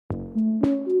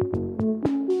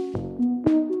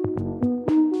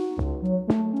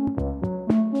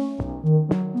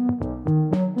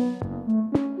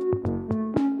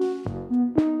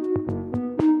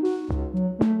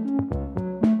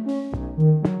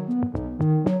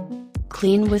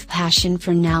Clean with Passion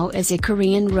for Now is a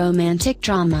Korean romantic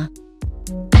drama.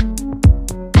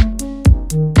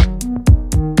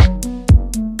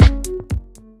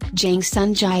 Jang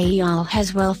Sun-jae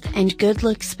has wealth and good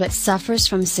looks but suffers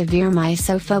from severe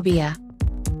misophobia.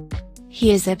 He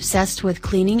is obsessed with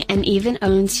cleaning and even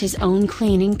owns his own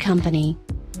cleaning company.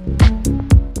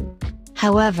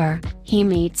 However, he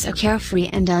meets a carefree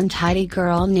and untidy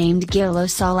girl named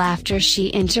Sol after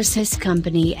she enters his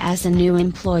company as a new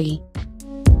employee.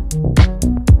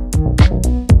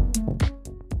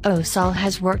 Sol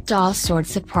has worked all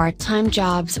sorts of part-time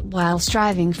jobs while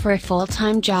striving for a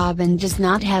full-time job and does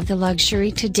not have the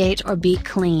luxury to date or be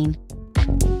clean.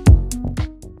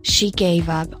 She gave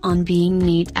up on being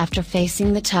neat after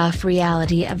facing the tough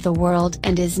reality of the world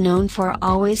and is known for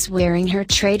always wearing her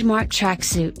trademark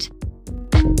tracksuit.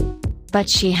 But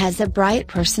she has a bright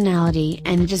personality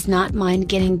and does not mind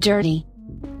getting dirty.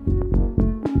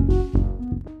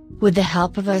 With the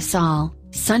help of Sol,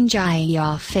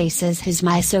 Sun-jae faces his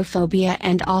misophobia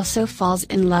and also falls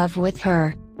in love with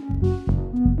her.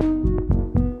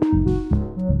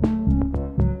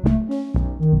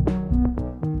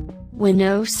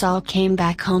 When Sol came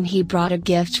back home, he brought a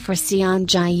gift for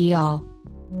Sun-jae.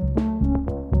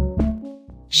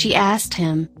 She asked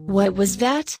him, "What was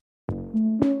that?"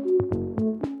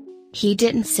 He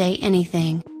didn't say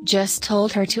anything, just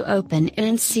told her to open it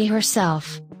and see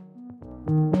herself.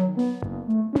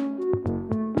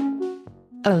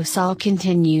 Sol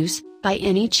continues, "By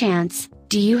any chance,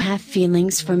 do you have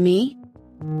feelings for me?"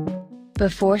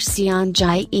 Before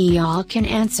Sun-jae can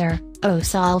answer,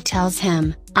 Sol tells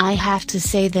him, "I have to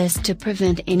say this to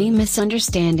prevent any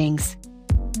misunderstandings.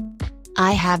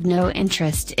 I have no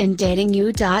interest in dating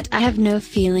you. I have no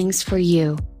feelings for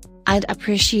you. I'd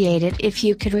appreciate it if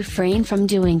you could refrain from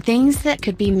doing things that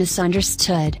could be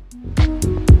misunderstood."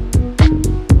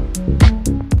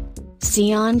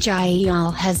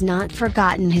 Sun-jae has not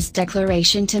forgotten his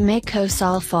declaration to make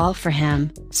Sol fall for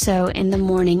him, so in the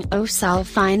morning Sol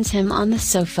finds him on the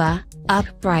sofa, up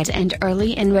bright and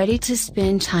early and ready to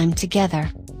spend time together.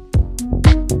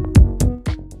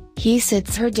 He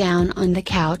sits her down on the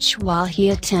couch while he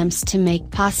attempts to make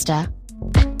pasta.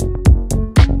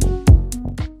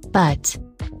 But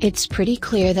it's pretty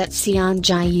clear that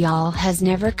Sun-jae has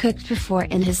never cooked before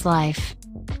in his life.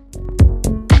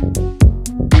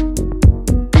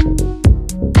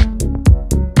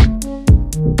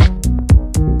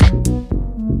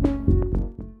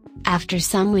 After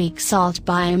some weak salt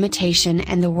by imitation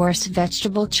and the worst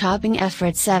vegetable chopping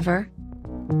efforts ever,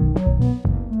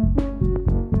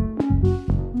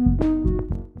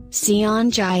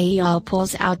 Sun-jae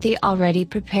pulls out the already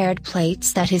prepared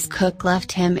plates that his cook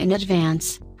left him in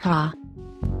advance.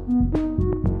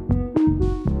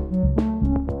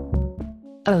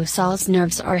 Sol's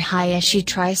nerves are high as she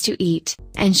tries to eat,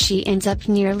 and she ends up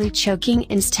nearly choking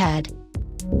instead.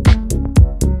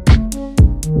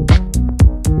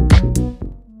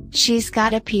 She's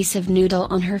got a piece of noodle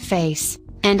on her face,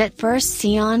 and at first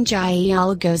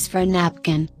Sun-jae goes for a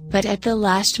napkin, but at the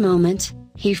last moment,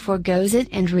 he forgoes it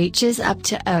and reaches up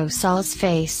to Sol's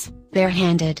face,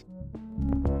 barehanded.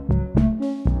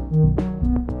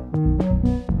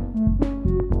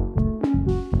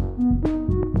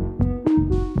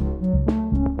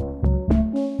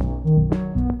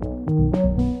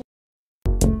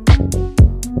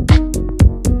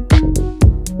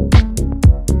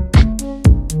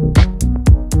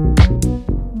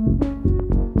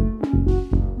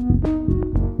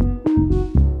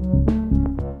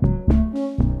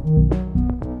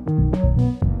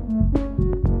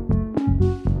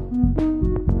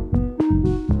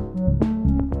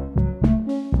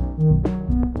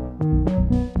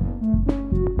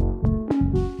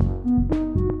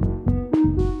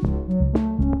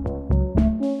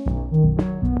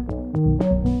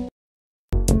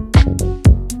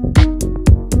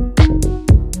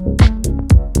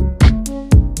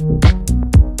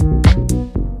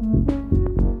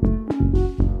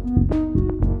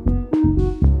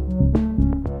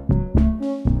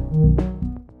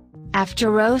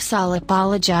 After Sol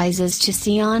apologizes to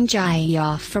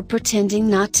Sun-jae for pretending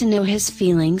not to know his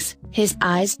feelings, his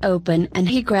eyes open and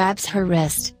he grabs her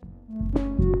wrist.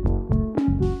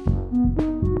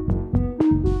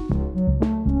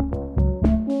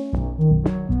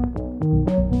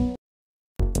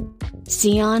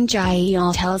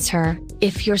 Sun-jae tells her,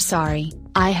 "If you're sorry,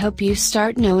 I hope you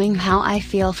start knowing how I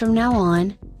feel from now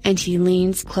on," and he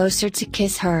leans closer to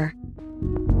kiss her.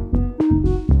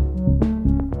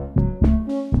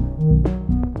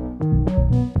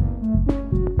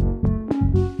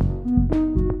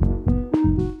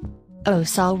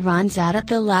 Osal runs out at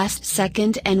the last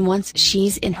second, and once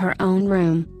she's in her own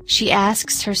room, she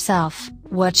asks herself,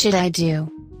 what should I do?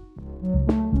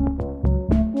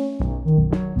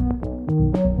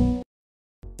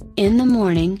 In the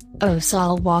morning,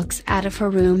 Osal walks out of her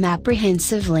room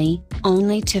apprehensively,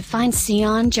 only to find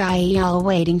Seonjaeol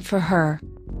waiting for her.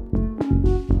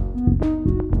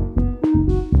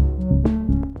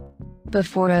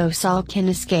 Before Osal can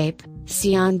escape,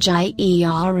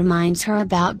 Seonjaeol reminds her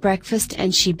about breakfast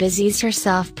and she busies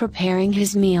herself preparing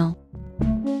his meal.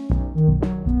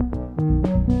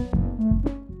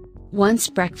 Once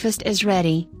breakfast is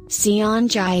ready,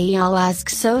 Seonjaeol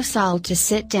asks Osal to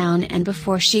sit down, and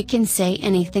before she can say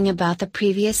anything about the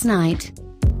previous night,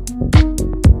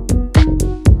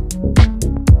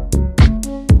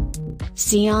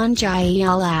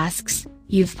 Seonjaeol asks,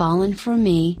 "You've fallen for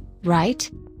me,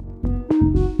 right?"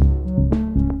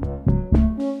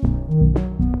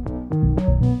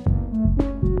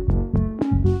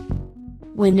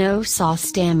 When Osal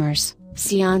stammers,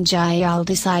 Seonjaeol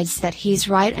decides that he's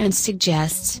right and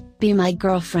suggests, "Be my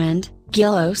girlfriend,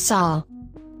 Gil Osal."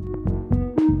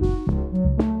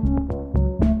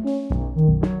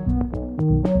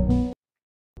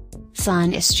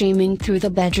 Sun is streaming through the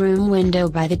bedroom window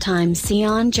by the time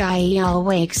Seonjaeol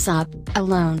wakes up,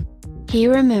 alone. He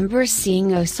remembers seeing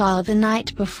Osal the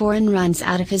night before and runs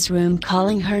out of his room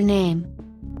calling her name.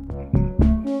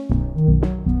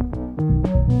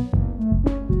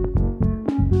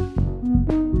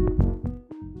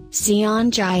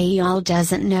 Seonjaeol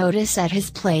doesn't notice that his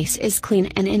place is clean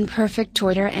and in perfect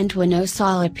order, and when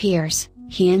Osal appears,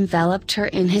 he enveloped her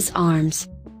in his arms.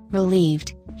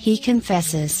 Relieved, he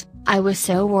confesses, "I was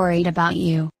so worried about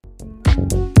you.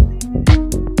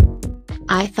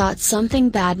 I thought something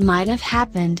bad might have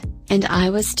happened, and I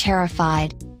was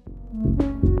terrified."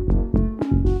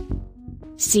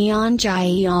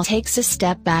 Seonjaeol takes a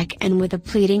step back and with a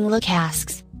pleading look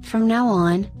asks, "From now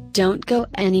on, don't go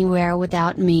anywhere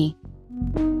without me.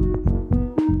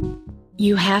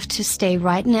 You have to stay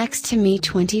right next to me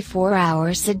 24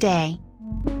 hours a day.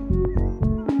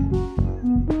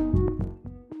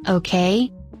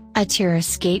 Okay?" A tear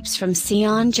escapes from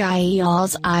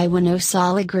Seonjaeol's eye when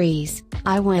Osal agrees,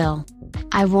 "I will.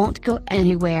 I won't go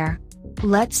anywhere.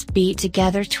 Let's be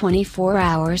together 24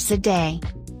 hours a day."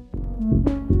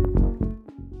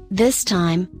 This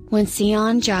time, when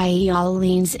Seonjaeol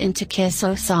leans in to kiss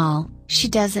Osal, she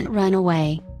doesn't run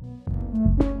away.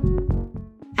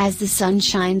 As the sun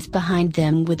shines behind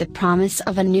them with the promise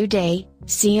of a new day,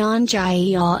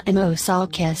 Seonjaeol and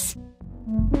Osal kiss.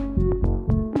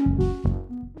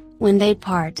 When they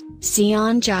part,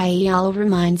 Seonjaeol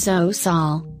reminds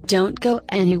Osal, "Don't go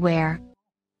anywhere.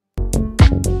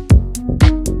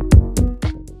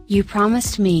 You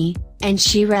promised me," and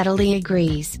she readily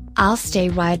agrees, "I'll stay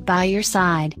right by your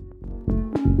side."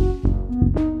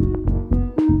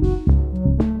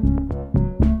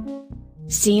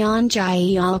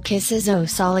 Seonjaeol kisses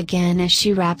Osal again as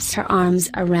she wraps her arms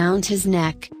around his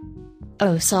neck.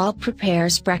 Osal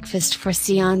prepares breakfast for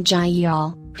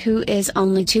Seonjaeol, who is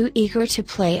only too eager to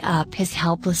play up his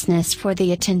helplessness for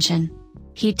the attention.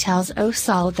 He tells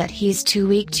Osal that he's too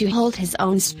weak to hold his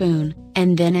own spoon,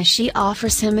 and then as she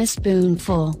offers him a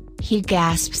spoonful, he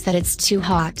gasps that it's too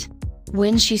hot.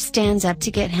 When she stands up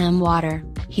to get him water,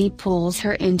 he pulls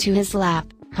her into his lap.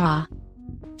 Ha!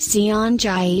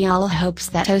 Seonjaeol hopes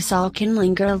that Osal can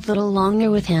linger a little longer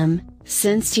with him,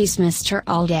 since he's missed her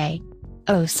all day.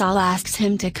 Osal asks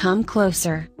him to come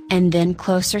closer, and then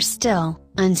closer still,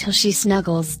 until she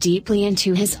snuggles deeply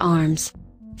into his arms.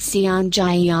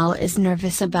 Seonjaeol is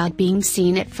nervous about being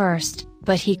seen at first,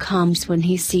 but he calms when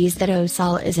he sees that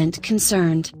Osal isn't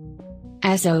concerned.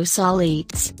 As Osal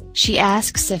eats, she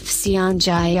asks if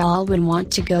Seonjaeol would want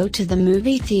to go to the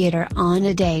movie theater on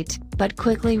a date, but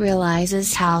quickly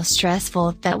realizes how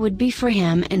stressful that would be for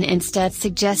him and instead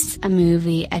suggests a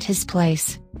movie at his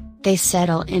place. They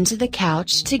settle into the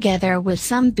couch together with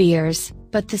some beers,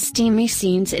 but the steamy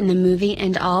scenes in the movie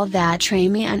and all that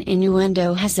drama and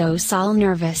innuendo has Osal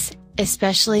nervous,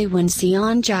 especially when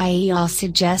Seonjaeol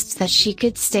suggests that she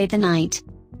could stay the night.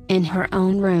 In her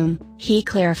own room, he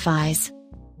clarifies.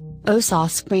 Osal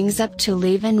springs up to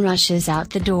leave and rushes out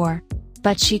the door.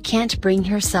 But she can't bring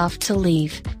herself to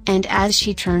leave, and as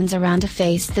she turns around to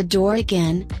face the door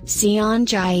again,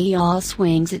 Seonjaeol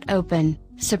swings it open,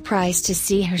 surprised to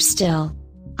see her still.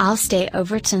 "I'll stay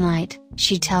over tonight,"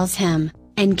 she tells him,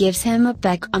 and gives him a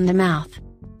peck on the mouth.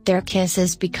 Their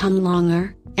kisses become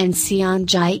longer, and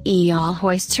Seonjaeol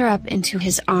hoists her up into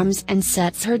his arms and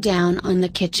sets her down on the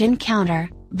kitchen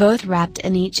counter, both wrapped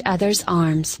in each other's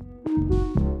arms.